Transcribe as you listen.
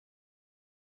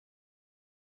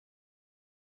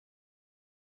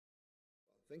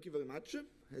Thank you very much.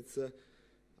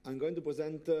 I'm going to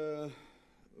present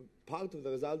part of the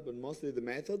result, but mostly the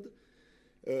method,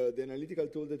 the analytical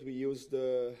tool that we used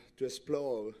to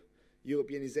explore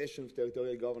Europeanization of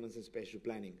territorial governance and spatial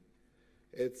planning.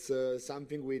 It's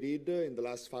something we did in the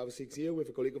last 5 or 6 years with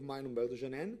a colleague of mine, Umberto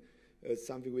Janin. It's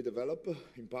something we developed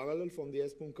in parallel from the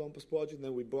ESPON Compass project, and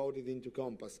then we brought it into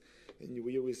Compass. And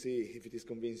you will see if it is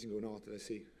convincing or not. Let's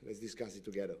see. Let's discuss it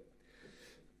together.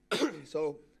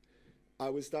 So I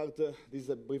will start, this is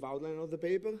a brief outline of the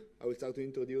paper. I will start to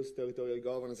introduce territorial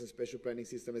governance and spatial planning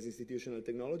system as institutional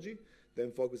technology,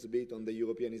 then focus a bit on the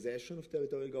Europeanization of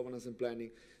territorial governance and planning,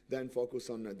 then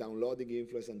focus on downloading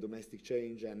influence and domestic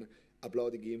change and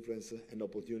uploading influence and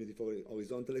opportunity for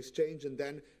horizontal exchange, and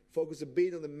then focus a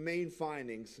bit on the main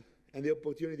findings and the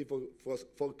opportunity for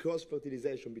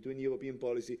cross-fertilization between European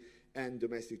policy and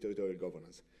domestic territorial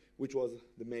governance, which was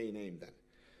the main aim then.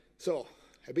 So,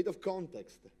 a bit of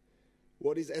context.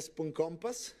 What is ESPON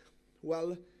Compass?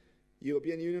 Well,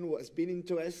 European Union has been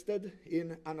interested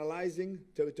in analyzing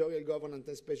territorial governance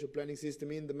and spatial planning system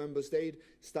in the member state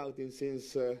starting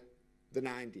since the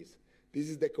 90s. This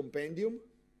is the compendium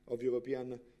of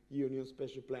European Union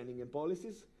spatial planning and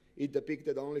policies. It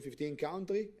depicted only 15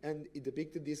 countries, and it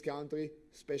depicted this country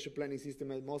spatial planning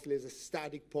system mostly as a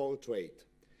static portrait.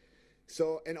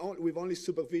 So, and with only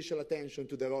superficial attention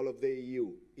to the role of the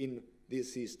EU in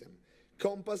this system.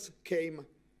 Compass came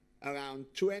around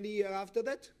 20 years after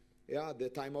that. Yeah, the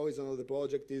time horizon of the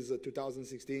project is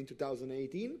 2016,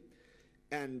 2018.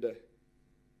 And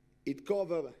it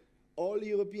covers all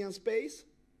European space,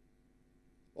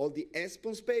 all the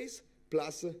ESPON space,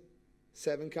 plus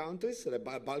 7 countries, the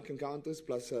Balkan countries,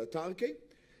 plus Turkey.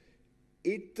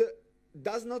 It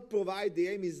does not provide, the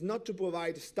aim is not to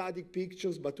provide static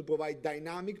pictures, but to provide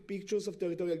dynamic pictures of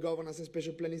territorial governance and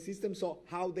spatial planning systems, so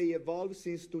how they evolved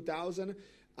since 2000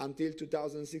 until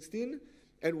 2016.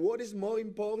 And what is more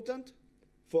important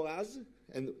for us,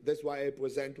 and that's why I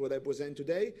present what I present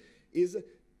today, is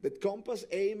that Compass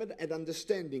aimed at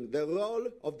understanding the role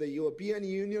of the European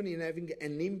Union in having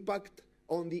an impact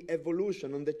on the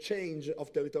evolution, on the change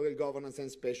of territorial governance and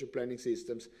spatial planning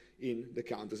systems in the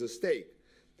countries of state,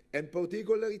 and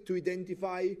particularly to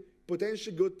identify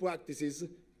potential good practices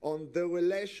on the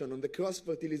relation, on the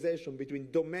cross-fertilization between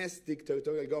domestic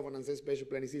territorial governance and spatial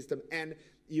planning system and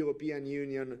European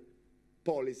Union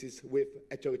policies with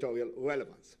a territorial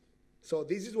relevance. So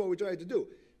this is what we try to do.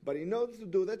 But in order to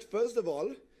do that, first of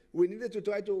all, we needed to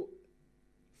try to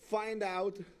find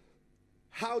out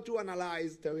how to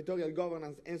analyze territorial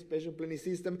governance and spatial planning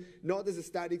system, not as a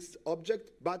static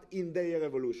object, but in their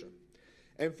evolution.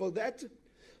 And for that,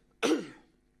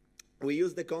 we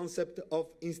use the concept of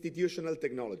institutional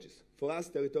technologies. For us,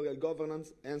 territorial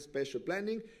governance and spatial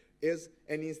planning is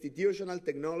an institutional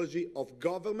technology of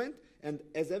government, and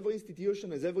as every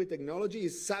institution, as every technology,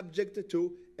 is subject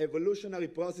to evolutionary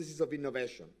processes of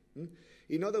innovation.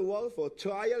 In other words, for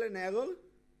trial and error,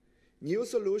 new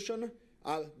solutions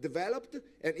are developed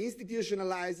and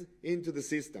institutionalized into the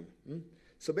system.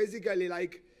 So basically,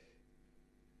 like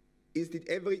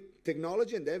every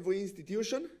technology and every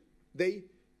institution, they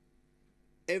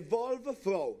evolve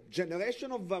through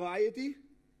generation of variety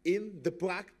in the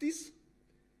practice.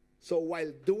 So while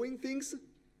doing things,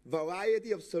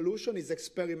 variety of solution is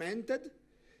experimented.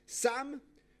 Some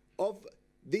of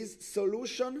these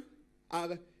solutions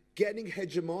are getting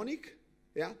hegemonic,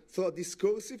 yeah, through a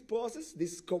discursive process.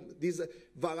 This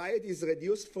variety is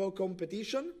reduced through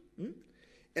competition.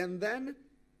 And then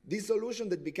these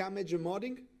solutions that become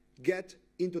hegemonic get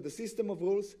into the system of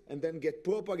rules and then get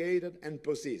propagated and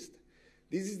persist.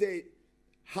 This is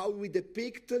how we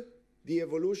depict the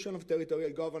evolution of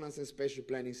territorial governance and spatial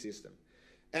planning system.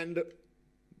 And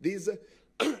this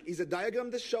is a diagram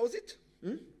that shows it.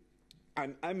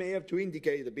 I may have to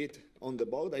indicate a bit on the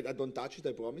board. I don't touch it,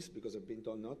 I promise, because I've been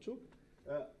told not to.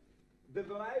 The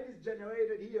variety is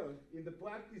generated here in the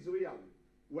practice realm,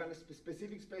 when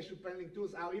specific spatial planning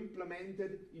tools are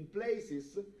implemented in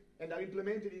places and are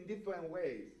implemented in different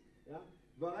ways. Yeah?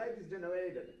 Variety is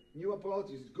generated, new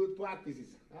approaches, good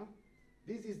practices.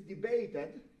 This is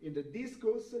debated in the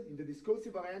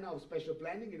discursive arena of spatial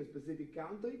planning in a specific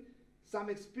country. Some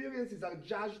experiences are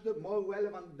judged more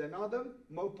relevant than others,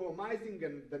 more promising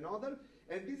than others,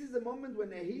 and this is a moment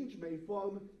when a hinge may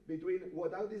form between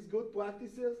what are these good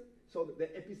practices, so the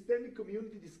epistemic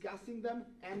community discussing them,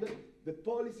 and the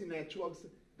policy networks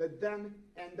that then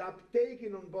end up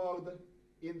taking on board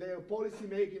in their policy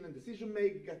making and decision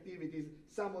making activities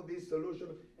some of these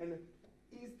solutions and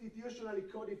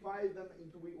institutionally codify them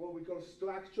into what we call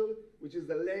structure, which is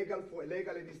the legal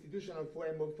and institutional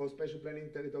framework for spatial planning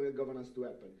and territorial governance to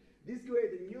happen. This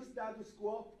creates a new status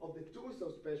quo of the tools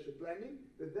of spatial planning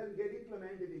that then get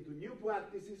implemented into new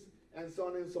practices and so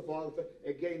on and so forth,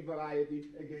 again variety,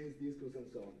 against discourse and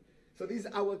so on. So this is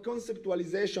our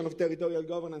conceptualization of territorial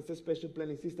governance and spatial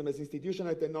planning system as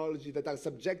institutional technology that are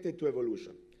subjected to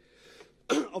evolution.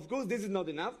 Of course, this is not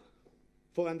enough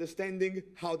for understanding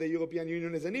how the European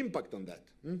Union has an impact on that.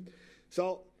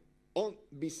 So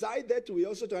beside that, we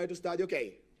also try to study,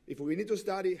 okay, if we need to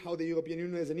study how the European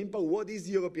Union has an impact, what is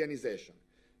Europeanization?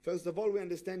 First of all, we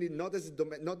understand it not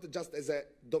just as a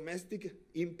domestic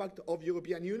impact of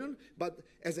European Union, but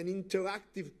as an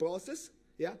interactive process,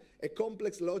 yeah? A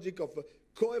complex logic of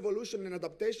co-evolution and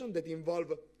adaptation that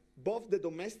involve both the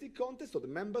domestic context, so the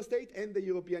member state, and the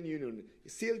European Union.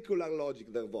 Circular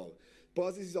logic, therefore.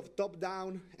 Processes of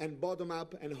top-down and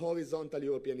bottom-up and horizontal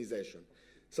Europeanization.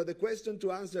 So the question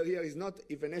to answer here is not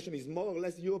if a nation is more or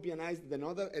less Europeanized than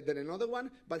another one,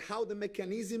 but how the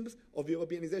mechanisms of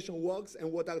Europeanization works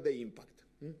and what are the impact.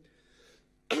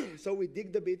 So we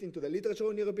digged a bit into the literature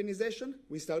on Europeanization.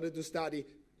 We started to study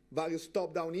various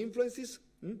top-down influences.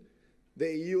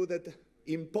 The EU that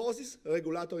imposes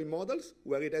regulatory models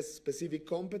where it has specific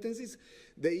competencies.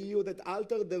 The EU that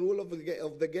altered the rule of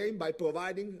the game by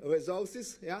providing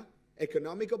resources, yeah?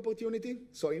 Economic opportunity,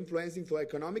 so influencing through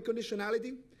economic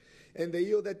conditionality. And the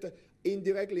EU that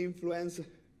indirectly influence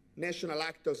national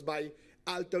actors by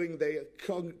altering their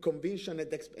conviction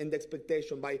and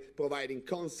expectation by providing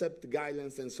concept,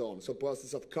 guidelines, and so on. So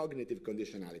process of cognitive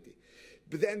conditionality.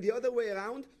 But then the other way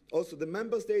around, also the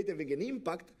member state having an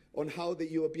impact on how the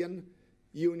European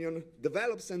Union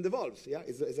develops and evolves. Yeah?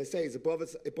 As I say, it's a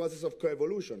process of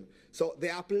coevolution. So the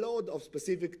upload of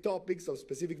specific topics, of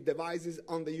specific devices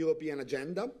on the European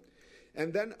agenda,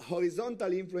 and then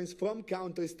horizontal influence from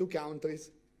countries to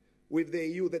countries with the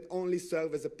EU that only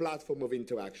serve as a platform of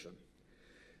interaction.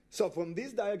 So from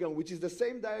this diagram, which is the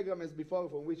same diagram as before,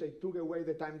 from which I took away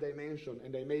the time dimension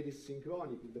and I made it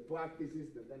synchronic with the practices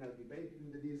that then are debated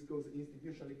in the discourse,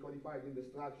 institutionally codified in the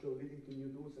structure, leading to new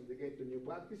tools and again to new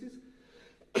practices,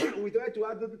 we try to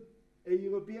add a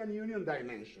European Union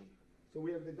dimension. So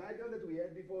we have the diagram that we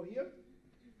had before here,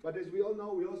 but as we all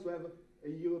know, we also have a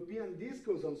European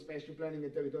discourse on spatial planning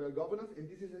and territorial governance, and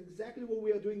this is exactly what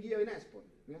we are doing here in ESPON.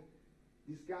 Yeah?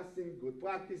 Discussing good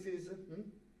practices,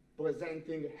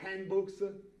 presenting handbooks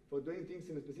for doing things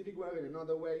in a specific way or in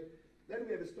another way. Then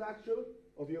we have a structure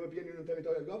of European Union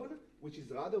territorial governance, which is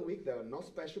rather weak. There are no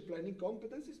spatial planning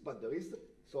competencies, but there is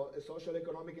a social,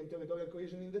 economic, and territorial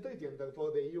cohesion in the treaty, and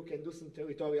therefore the EU can do some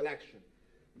territorial action.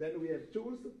 Then we have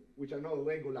tools, which are not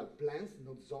regular plans,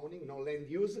 not zoning, no land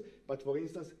use, but for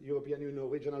instance, European Union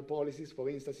regional policies, for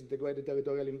instance, integrated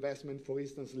territorial investment, for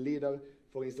instance, LEADER,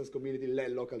 for instance,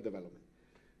 community-led local development.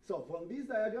 So from this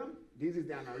diagram, this is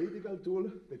the analytical tool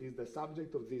that is the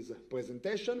subject of this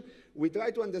presentation. We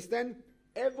try to understand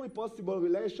every possible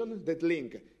relation that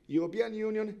link European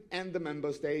Union and the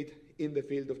member state in the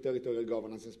field of territorial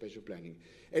governance and spatial planning.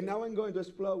 And now I'm going to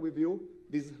explore with you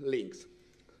these links.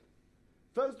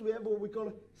 First, we have what we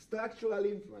call structural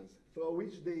influence, for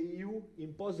which the EU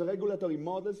imposes regulatory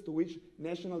models to which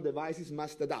national devices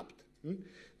must adapt.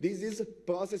 This is a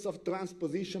process of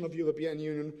transposition of European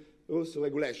Union rules and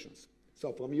regulations.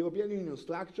 So from European Union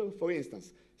structure, for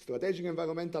instance, strategic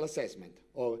environmental assessment,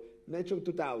 or Nature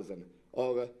 2000,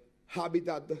 or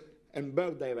habitat and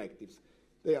bird directives,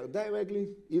 they are directly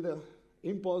either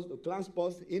imposed or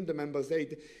transposed in the member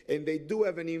state, and they do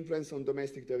have an influence on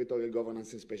domestic territorial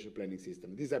governance and spatial planning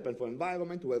system. This happens for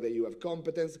environment, where the EU have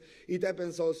competence. It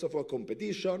happens also for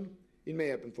competition. It may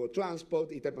happen for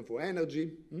transport. It happens for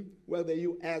energy, where the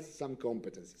EU has some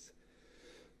competences.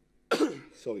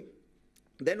 Sorry.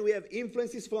 Then we have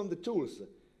influences from the tools,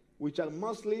 which are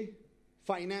mostly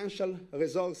financial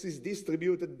resources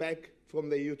distributed back from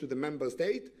the EU to the member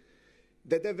state,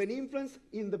 that have an influence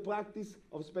in the practice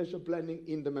of spatial planning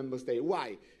in the member state.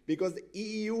 Why? Because the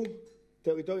EU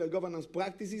territorial governance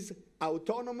practices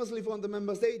autonomously from the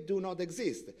member state do not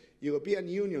exist. European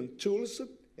Union tools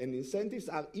and incentives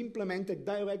are implemented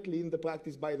directly in the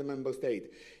practice by the member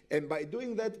state. And by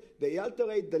doing that, they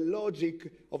alterate the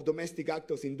logic of domestic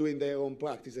actors in doing their own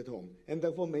practice at home, and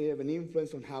therefore may have an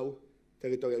influence on how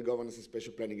territorial governance and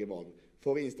spatial planning evolve.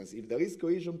 For instance, if there is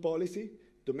cohesion policy,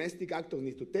 domestic actors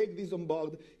need to take this on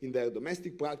board in their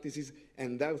domestic practices,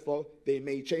 and therefore they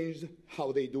may change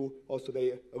how they do also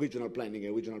their regional planning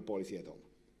and regional policy at home.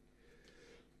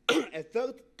 A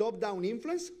third top-down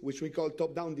influence, which we call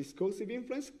top-down discursive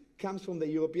influence, comes from the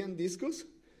European discourse,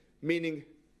 meaning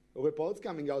reports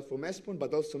coming out from ESPON,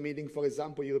 but also meeting, for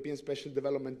example, European Special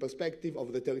Development Perspective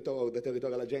of the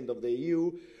territorial agenda of the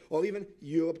EU, or even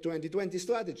Europe 2020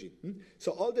 strategy.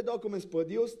 So all the documents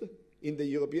produced in the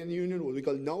European Union, what we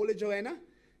call knowledge arena,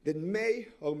 that may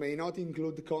or may not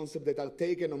include the concepts that are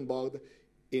taken on board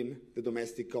in the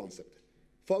domestic concept.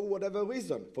 For whatever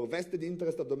reason, for vested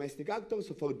interest of domestic actors,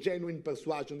 or for genuine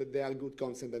persuasion that they are good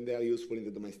concepts and they are useful in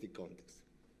the domestic context.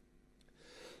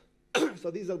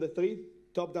 So these are the three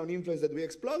top-down influences that we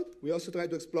explored. We also try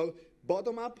to explore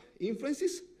bottom-up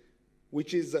influences,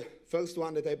 which is the first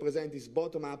one that I present is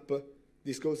bottom-up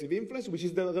discursive influence, which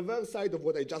is the reverse side of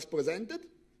what I just presented.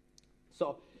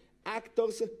 So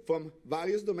actors from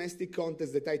various domestic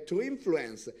contexts that try to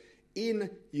influence in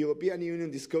European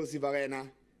Union discursive arena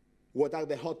what are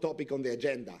the hot topics on the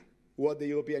agenda, what the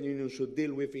European Union should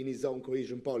deal with in its own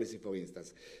cohesion policy, for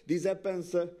instance. This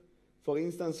happens, for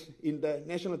instance, in the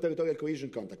national territorial cohesion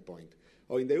contact point,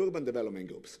 or in the urban development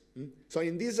groups. So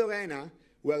in this arena,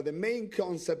 where the main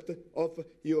concept of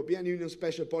European Union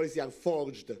special policy are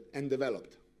forged and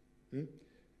developed.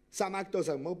 Some actors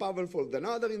are more powerful than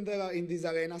others in this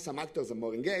arena, some actors are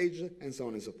more engaged, and so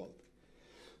on and so forth.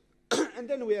 And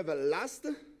then we have a last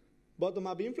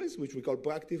bottom-up influence, which we call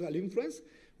practical influence,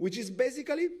 which is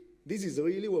basically, this is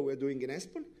really what we're doing in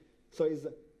ESPON. So it's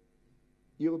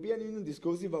European Union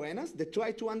discursive arenas that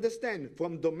try to understand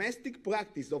from domestic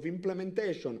practice of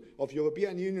implementation of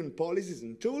European Union policies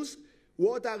and tools,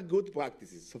 what are good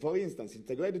practices? So for instance,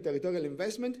 integrated territorial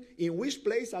investment, in which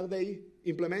place are they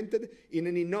implemented in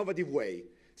an innovative way?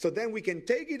 So then we can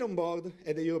take it on board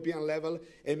at the European level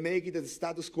and make it a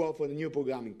status quo for the new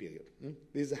programming period.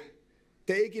 This is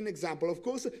taking example. Of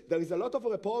course, there is a lot of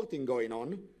reporting going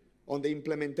on the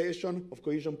implementation of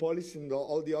cohesion policy and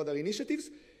all the other initiatives.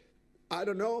 I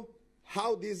don't know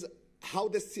how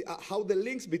the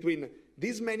links between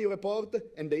this many report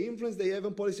and the influence they have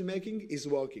on policy making is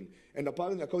working. And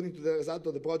apparently, according to the result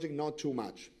of the project, not too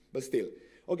much, but still.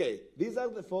 Okay, these are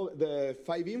the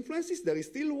 5 influences. There is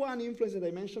still one influence that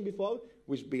I mentioned before,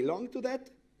 which belongs to that,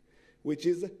 which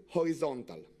is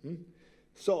horizontal.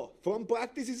 So, from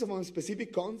practices from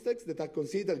specific contexts that are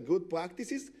considered good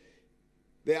practices,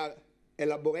 they are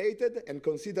elaborated and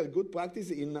considered good practice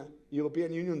in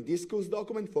European Union discourse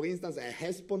document, for instance, a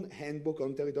ESPON handbook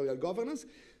on territorial governance.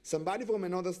 Somebody from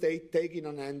another state take it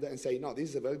on hand and say, no, this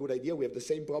is a very good idea, we have the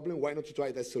same problem, why not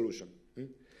try that solution?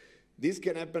 This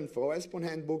can happen for ESPON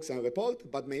handbooks and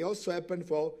report, but may also happen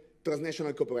for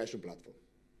transnational cooperation platform.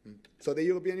 So the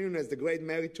European Union has the great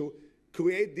merit to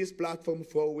create this platform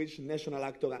for which national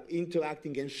actors are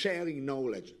interacting and sharing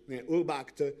knowledge.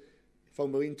 Urbact,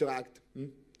 from Interact.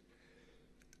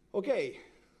 Okay,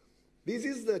 this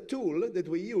is the tool that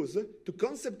we use to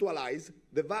conceptualize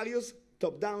the various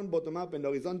top-down, bottom-up, and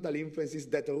horizontal influences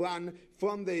that run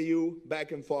from the EU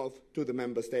back and forth to the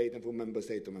member state and from member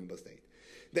state to member state.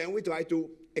 Then we try to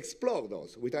explore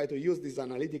those. We try to use this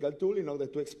analytical tool in order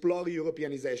to explore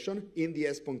Europeanization in the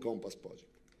ESPON Compass project.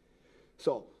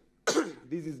 So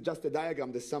this is just a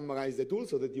diagram that summarizes the tool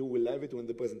so that you will have it when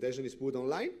the presentation is put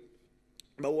online.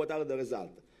 But what are the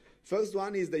results? First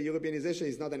one is the Europeanization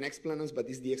is not an explanans, but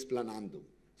is the explanandum.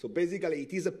 So basically,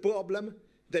 it is a problem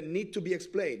that needs to be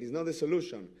explained. It's not a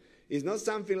solution. It's not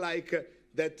something like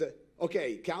that,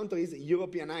 okay, country is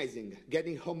Europeanizing.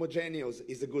 Getting homogeneous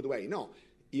is a good way. No.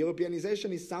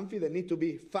 Europeanization is something that needs to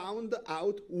be found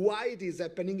out why it is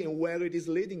happening and where it is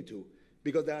leading to,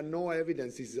 because there are no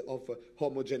evidences of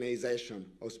homogenization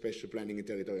of spatial planning and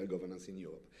territorial governance in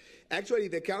Europe. Actually,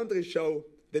 the countries show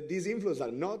that these influences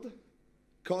are not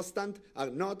constant, are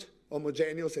not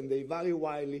homogeneous, and they vary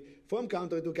widely from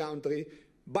country to country,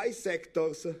 by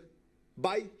sectors,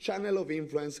 by channel of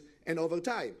influence, and over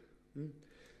time.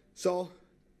 So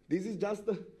this is just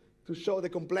to show the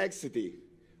complexity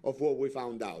of what we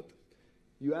found out.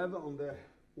 You have on the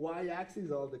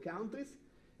y-axis all the countries,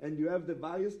 and you have the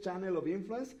various channel of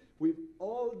influence with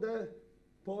all the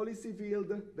policy field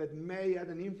that may have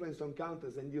an influence on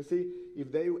countries. And you see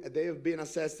if they have been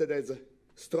assessed as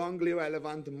strongly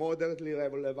relevant, moderately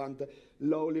relevant,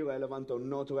 lowly relevant, or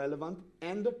not relevant,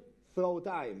 and through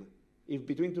time. If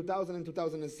between 2000 and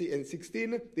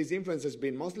 2016, this influence has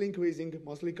been mostly increasing,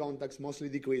 mostly contacts, mostly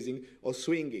decreasing, or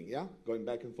swinging, yeah? Going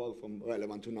back and forth from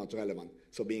relevant to not relevant,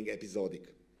 so being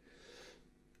episodic.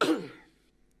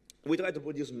 We try to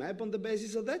produce a map on the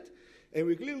basis of that, and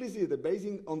we clearly see that based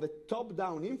on the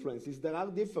top-down influences, there are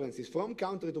differences from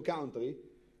country to country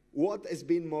what has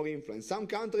been more influence. Some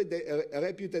countries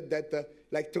reputed that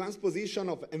like transposition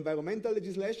of environmental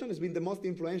legislation has been the most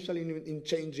influential in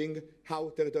changing how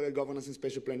territorial governance and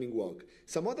spatial planning work.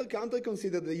 Some other countries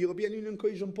consider the European Union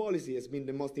cohesion policy has been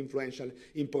the most influential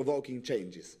in provoking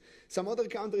changes. Some other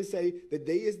countries say that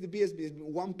the ESDP has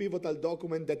been one pivotal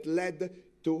document that led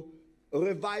to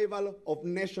revival of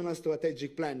national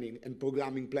strategic planning and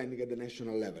programming planning at the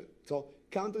national level. So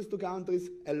countries to countries,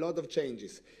 a lot of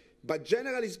changes. But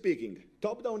generally speaking,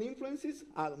 top-down influences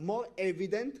are more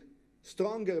evident.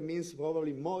 Stronger means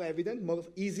probably more evident, more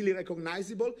easily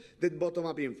recognizable than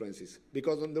bottom-up influences.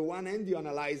 Because on the one hand, you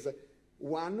analyze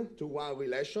one-to-one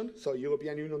relation, so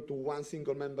European Union to one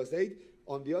single member state.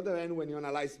 On the other hand, when you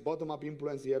analyze bottom-up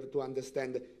influence, you have to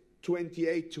understand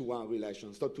 28-to-1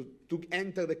 relations, so to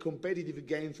enter the competitive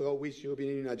game through which European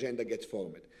Union agenda gets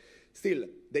formed. Still,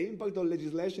 the impact of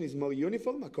legislation is more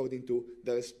uniform according to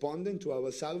the respondent to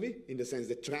our survey, in the sense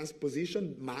that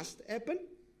transposition must happen,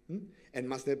 and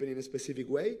must happen in a specific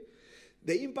way.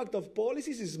 The impact of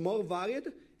policies is more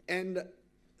varied, and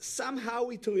somehow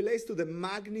it relates to the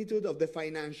magnitude of the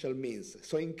financial means.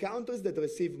 So in countries that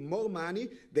receive more money,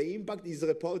 the impact is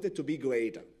reported to be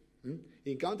greater.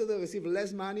 In countries that receive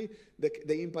less money,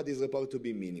 the impact is reported to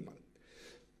be minimal.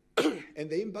 And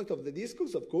the impact of the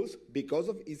discourse, of course, because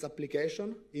of its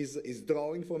application, is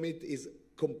drawing from it, is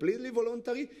completely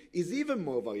voluntary, is even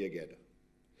more variegated.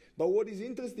 But what is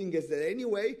interesting is that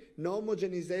anyway, no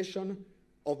homogenization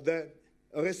of the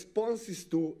responses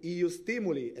to EU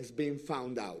stimuli has been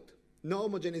found out. No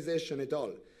homogenization at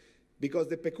all. Because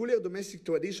the peculiar domestic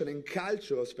tradition and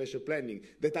culture of spatial planning,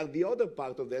 that are the other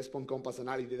part of the ESPON Compass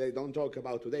analysis that I don't talk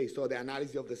about today, so the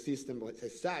analysis of the system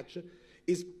as such,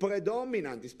 is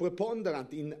predominant, is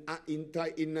preponderant in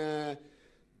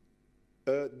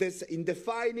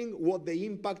defining what the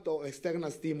impact of external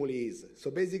stimuli is.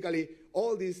 So basically,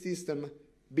 all these systems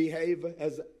behave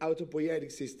as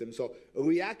autopoietic systems, so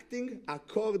reacting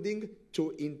according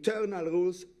to internal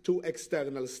rules to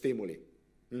external stimuli.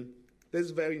 That's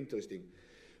very interesting.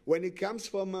 When it comes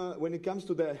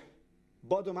to the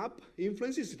bottom-up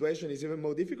influences, the situation is even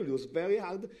more difficult. It was very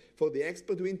hard for the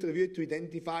expert we interviewed to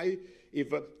identify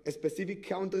if a specific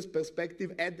country's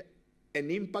perspective had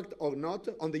an impact or not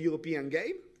on the European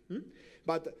game.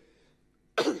 But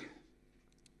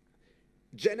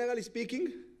generally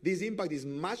speaking, this impact is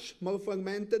much more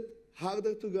fragmented,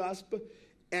 harder to grasp,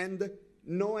 and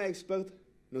no expert,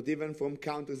 not even from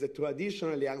countries that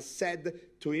traditionally are said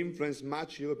to influence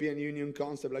much European Union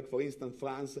concept, like for instance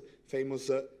France,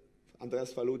 famous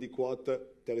Andreas Faludi quote,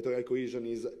 territorial cohesion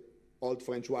is old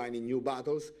French wine in new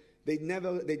bottles. They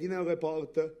didn't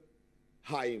report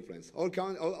high influence.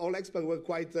 All experts were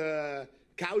quite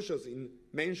cautious in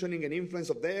mentioning an influence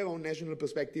of their own national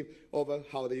perspective over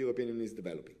how the European Union is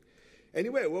developing.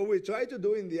 Anyway, what we try to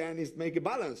do in the end is make a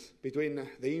balance between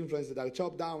the influence that are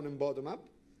top-down and bottom-up.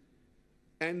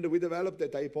 And we developed a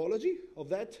typology of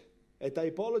that, a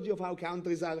typology of how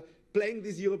countries are playing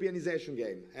this Europeanization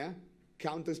game.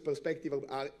 Countries' perspectives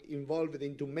are involved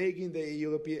into making the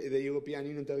European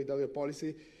Union territorial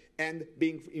policy and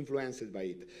being influenced by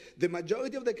it. The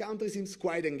majority of the countries seems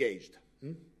quite engaged.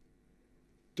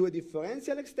 To a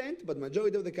differential extent, but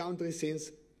majority of the countries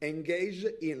seems engaged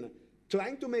in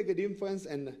trying to make a difference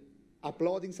and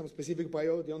uploading some specific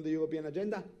priority on the European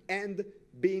agenda, and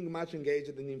being much engaged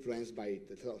and influenced by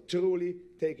it. So truly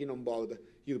taking on board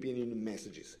European Union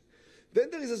messages. Then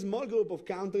there is a small group of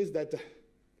countries that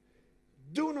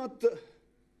do not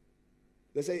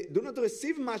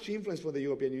receive much influence from the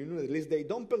European Union, at least they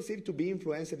don't perceive to be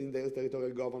influenced in their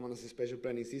territorial governance and spatial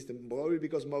planning system, probably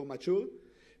because more mature,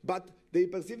 but they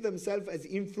perceive themselves as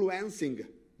influencing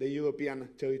the European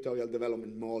territorial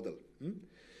development model.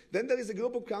 Then there is a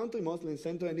group of countries, mostly in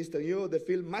Central and Eastern Europe, that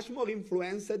feel much more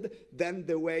influenced than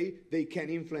the way they can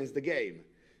influence the game.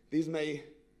 This may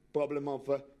problem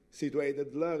of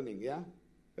situated learning,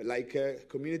 like a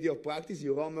community of practice,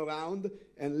 you roam around,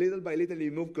 and little by little you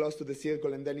move close to the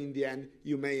circle, and then in the end,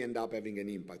 you may end up having an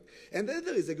impact. And then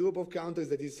there is a group of countries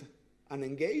that is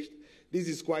unengaged. This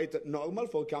is quite normal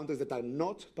for countries that are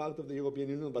not part of the European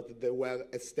Union, but they were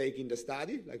at stake in the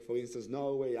study, like for instance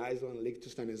Norway, Iceland,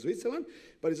 Liechtenstein, and Switzerland.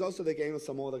 But it's also the case of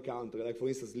some other countries, like for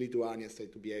instance Lithuania,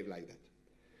 said to behave like that.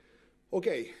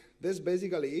 Okay, that's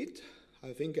basically it.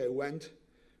 I think I went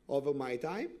over my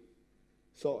time.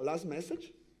 So last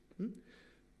message.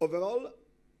 Overall,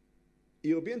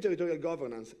 European territorial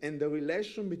governance and the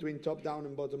relation between top-down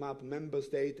and bottom-up member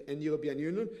state and European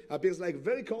Union appears like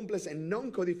very complex and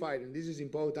non-codified, and this is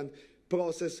important,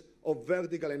 process of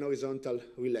vertical and horizontal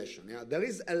relation. There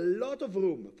is a lot of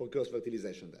room for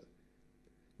cross-fertilization there.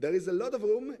 there is a lot of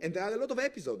room, and there are a lot of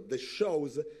episodes that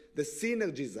shows the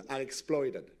synergies are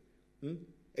exploited.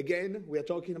 Again, we are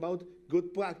talking about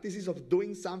good practices of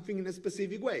doing something in a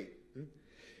specific way.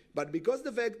 But because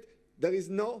the fact there is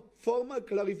no formal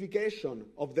clarification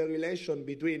of the relation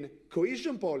between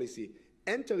cohesion policy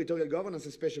and territorial governance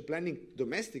and spatial planning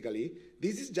domestically,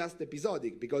 this is just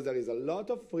episodic because there is a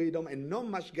lot of freedom and not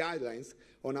much guidelines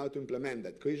on how to implement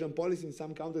that. Cohesion policy in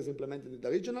some countries is implemented at the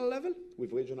regional level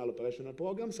with regional operational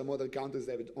programs. Some other countries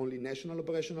have only national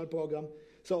operational program.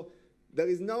 So there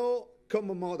is no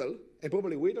common model, and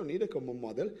probably we don't need a common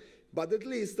model, but at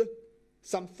least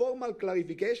some formal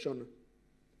clarification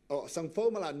or some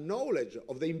formal knowledge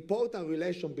of the important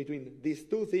relation between these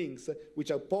two things, which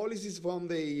are policies from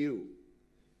the EU,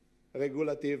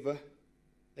 regulative,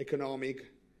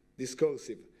 economic,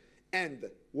 discursive, and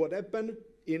what happened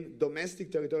in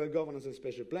domestic territorial governance and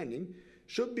spatial planning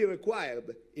should be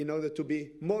required in order to be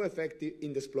more effective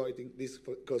in exploiting this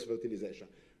cross-fertilization.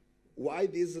 Why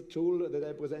this tool that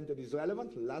I presented is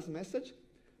relevant? Last message.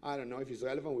 I don't know if it's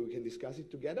relevant, we can discuss it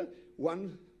together.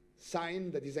 One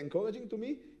sign that is encouraging to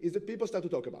me is that people start to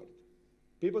talk about it.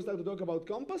 People start to talk about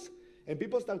Compass, and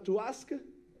people start to ask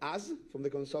us, from the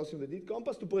consortium that did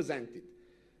Compass, to present it.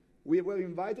 We were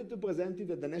invited to present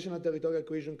it at the National Territorial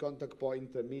Cohesion Contact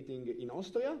Point meeting in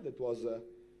Austria. That was a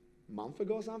month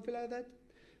ago, something like that.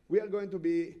 We are going to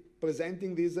be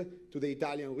presenting this to the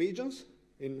Italian regions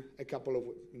in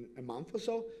a month or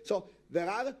so. So there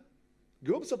are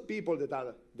groups of people that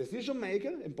are decision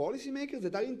makers and policy makers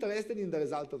that are interested in the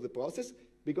result of the process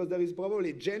because there is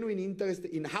probably genuine interest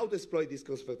in how to exploit this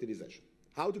cross-fertilization,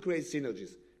 how to create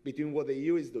synergies between what the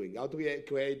EU is doing, how to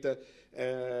create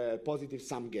a positive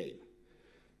sum game.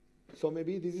 So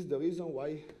maybe this is the reason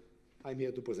why I'm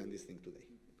here to present this thing today.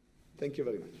 Thank you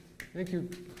very much. Thank you.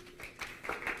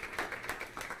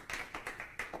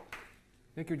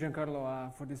 Thank you,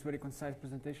 Giancarlo, for this very concise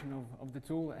presentation of the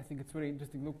tool. I think it's a very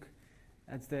interesting look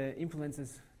at the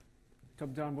influences,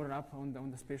 top-down, bottom-up,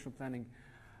 on the spatial planning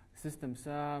systems.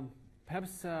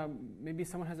 Perhaps maybe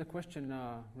someone has a question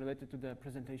related to the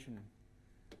presentation.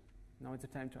 Now it's the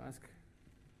time to ask.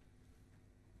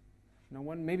 No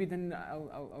one? Maybe then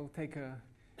I'll take a...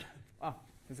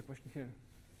 there's a question here.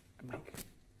 A mic.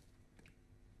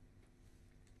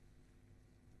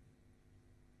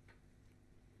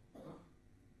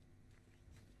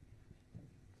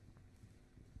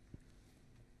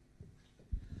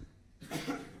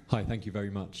 Hi, thank you very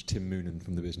much. Tim Moonan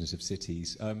from the Business of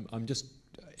Cities. I'm just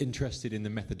interested in the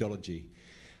methodology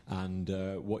and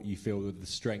what you feel are the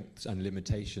strengths and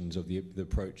limitations of the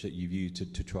approach that you've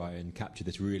used to try and capture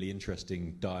this really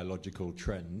interesting dialogical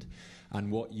trend, and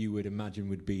what you would imagine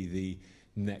would be the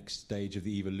next stage of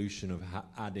the evolution of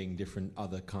adding different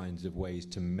other kinds of ways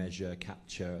to measure,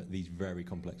 capture these very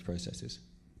complex processes.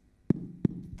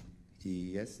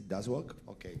 Yes, it does work.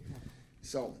 Okay.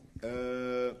 So,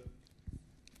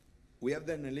 we have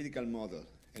the analytical model,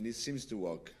 and it seems to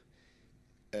work.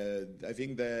 I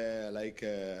think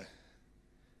the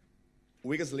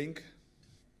weakest link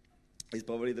is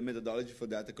probably the methodology for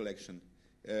data collection,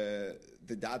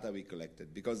 the data we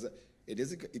collected, because it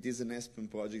is an ESPON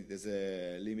project. There's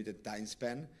a limited time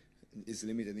span. It's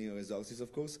limited in resources,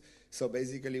 of course. So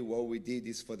basically, what we did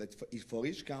is for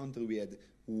each country we had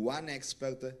one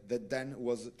expert that then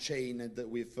was chained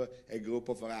with a group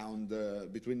of around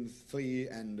between 3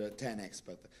 and 10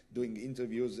 experts doing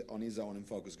interviews on his own in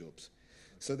focus groups.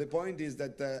 So the point is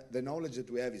that the knowledge that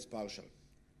we have is partial.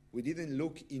 We didn't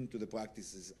look into the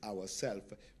practices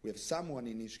ourselves. We have someone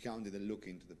in each country that look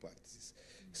into the practices.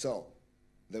 So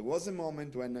there was a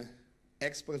moment when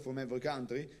experts from every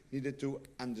country needed to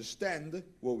understand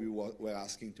what we were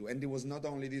asking to. And it was not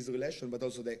only this relation, but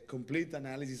also the complete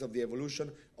analysis of the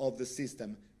evolution of the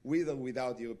system, with or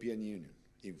without European Union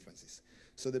influences.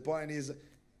 So the point is,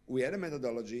 we had a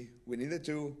methodology, we needed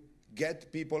to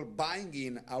get people buying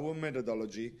in our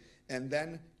methodology, and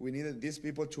then we needed these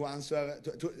people to answer,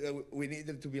 we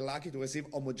needed to be lucky to receive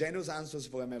homogeneous answers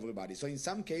from everybody. So in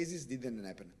some cases, it didn't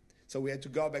happen. So we had to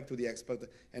go back to the expert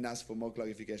and ask for more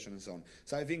clarification and so on.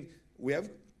 So I think we have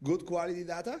good quality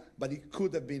data, but it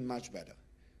could have been much better.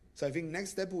 So I think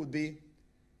next step would be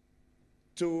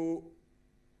to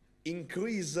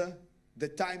increase the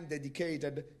time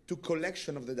dedicated to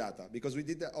collection of the data, because we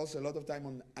did also a lot of time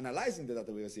on analyzing the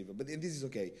data we received, but this is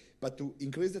okay. But to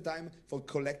increase the time for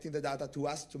collecting the data, to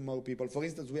ask to more people. For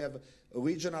instance, we have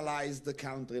regionalized the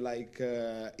country like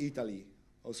Italy,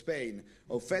 or Spain,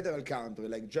 or federal country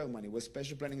like Germany, where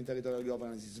spatial planning and territorial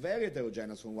governance is very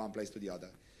heterogeneous from one place to the other.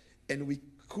 And we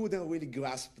couldn't really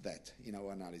grasp that in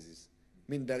our analysis.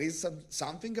 I mean, there is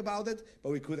something about it,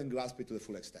 but we couldn't grasp it to the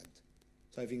full extent.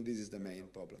 So I think this is the main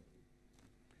problem.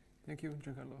 Thank you,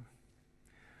 Giancarlo.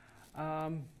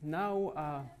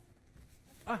 Now,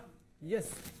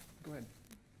 yes, go ahead.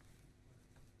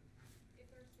 If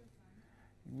there's still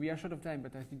time. We are short of time,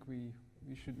 but I think we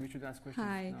should ask questions.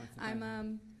 Hi, now it's the time.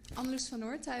 I'm Annelies van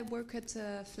Noort. I work at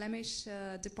the Flemish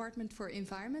Department for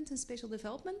Environment and Spatial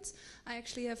Development. I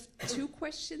actually have two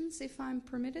questions, if I'm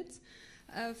permitted.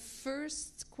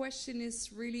 First question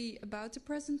is really about the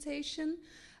presentation.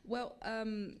 Well,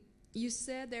 you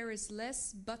said there is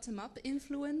less bottom-up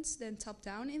influence than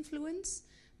top-down influence,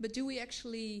 but do we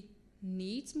actually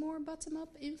need more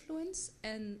bottom-up influence?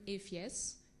 And if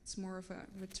yes, it's more of a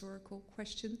rhetorical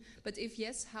question, but if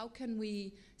yes, how can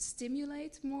we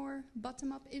stimulate more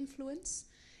bottom-up influence?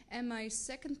 And my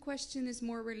second question is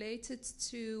more related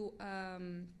to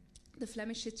the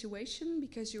Flemish situation,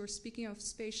 because you're speaking of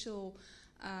spatial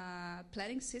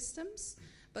planning systems,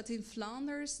 but in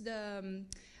Flanders,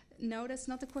 no, that's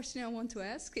not the question I want to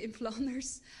ask. In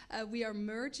Flanders, we are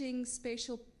merging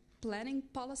spatial planning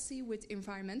policy with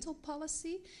environmental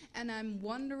policy, and I'm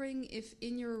wondering if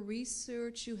in your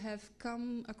research you have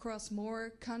come across more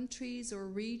countries or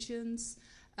regions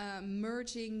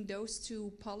merging those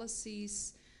two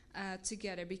policies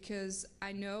together, because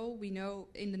we know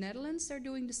in the Netherlands they're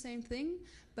doing the same thing,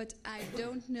 but I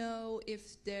don't know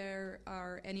if there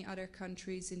are any other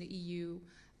countries in the EU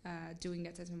doing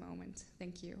that at the moment.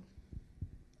 Thank you.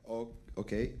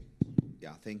 Okay.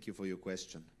 Yeah, thank you for your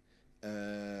question.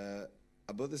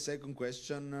 About the second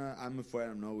question, I'm afraid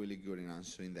I'm not really good in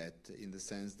answering that, in the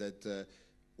sense that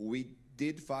we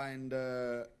did find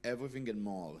everything and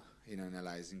more in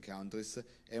analyzing countries,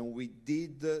 and we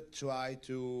did try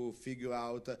to figure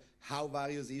out how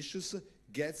various issues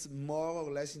gets more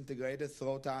or less integrated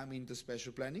through time into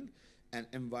spatial planning, and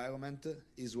environment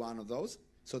is one of those.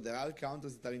 So there are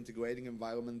countries that are integrating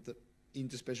environment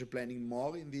into spatial planning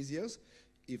more in these years.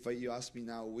 If you ask me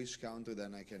now which country,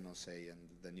 then I cannot say, and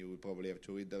then you will probably have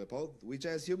to read the report, which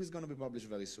I assume is going to be published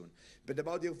very soon. But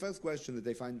about your first question that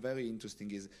I find very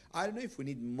interesting is, I don't know if we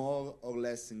need more or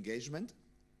less engagement.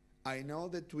 I know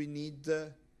that we need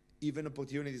even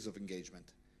opportunities of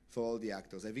engagement for all the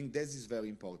actors. I think this is very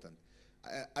important.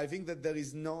 I think that there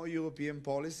is no European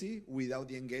policy without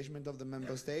the engagement of the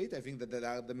member state. I think that there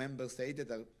are the member states that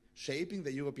are shaping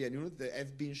the European Union, that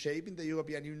have been shaping the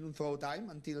European Union through time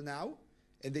until now,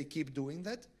 and they keep doing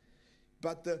that.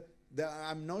 But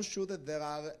I'm not sure that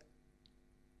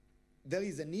there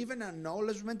is an even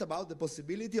acknowledgement about the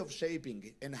possibility of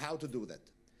shaping and how to do that.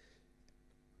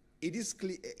 It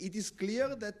is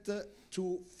clear that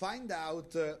to find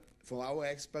out from our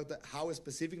expert how a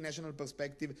specific national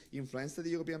perspective influenced the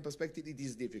European perspective, it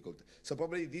is difficult. So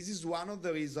probably this is one of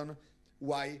the reasons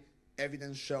why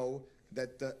evidence show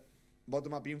that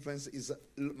bottom-up influence is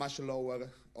much lower,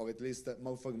 or at least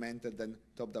more fragmented than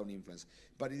top-down influence.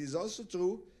 But it is also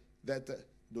true that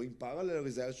doing parallel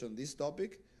research on this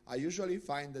topic, I usually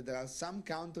find that there are some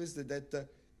countries that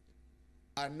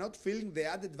are not feeling the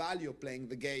added value of playing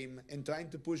the game and trying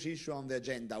to push issue on the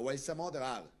agenda, while some other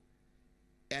are.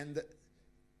 And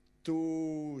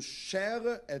to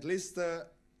share at least the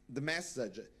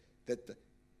message that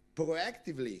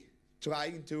proactively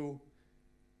trying to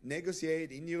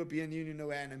negotiate in European Union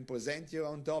arena and present your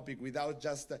own topic without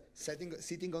just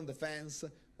sitting on the fence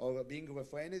or being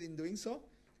refrained in doing so,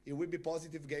 it will be a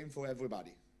positive game for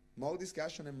everybody. More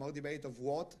discussion and more debate of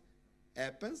what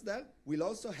happens there will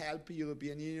also help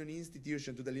European Union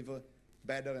institutions to deliver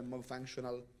better and more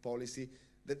functional policy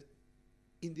that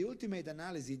in the ultimate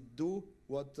analysis do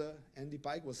what Andy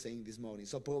Pike was saying this morning.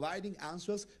 So providing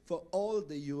answers for all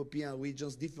the European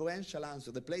regions, differential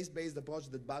answers, the place-based approach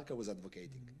that Barker was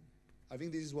advocating. I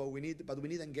think this is what we need, but we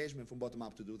need engagement from bottom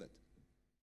up to do that.